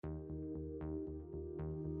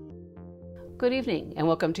Good evening and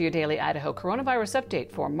welcome to your daily Idaho coronavirus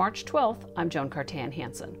update for March 12th. I'm Joan Cartan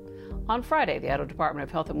Hansen. On Friday, the Idaho Department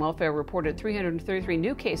of Health and Welfare reported 333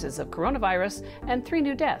 new cases of coronavirus and 3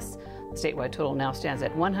 new deaths. The statewide total now stands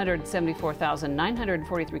at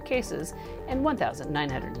 174,943 cases and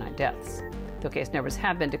 1,909 deaths. Though case numbers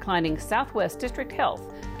have been declining, Southwest District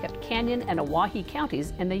Health kept Canyon and Owyhee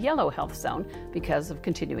counties in the yellow health zone because of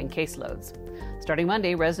continuing caseloads. Starting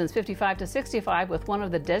Monday, residents 55 to 65 with one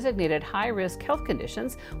of the designated high-risk health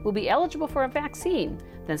conditions will be eligible for a vaccine.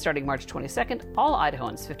 Then starting March 22nd, all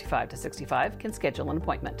Idahoans 55 to 65 can schedule an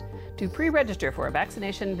appointment. To pre-register for a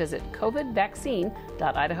vaccination, visit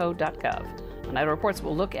covidvaccine.idaho.gov. Idaho Reports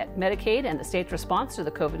will look at Medicaid and the state's response to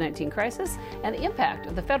the COVID-19 crisis and the impact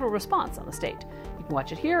of the federal response on the state. You can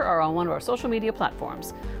watch it here or on one of our social media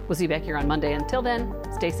platforms. We'll see you back here on Monday. Until then,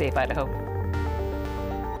 stay safe, Idaho.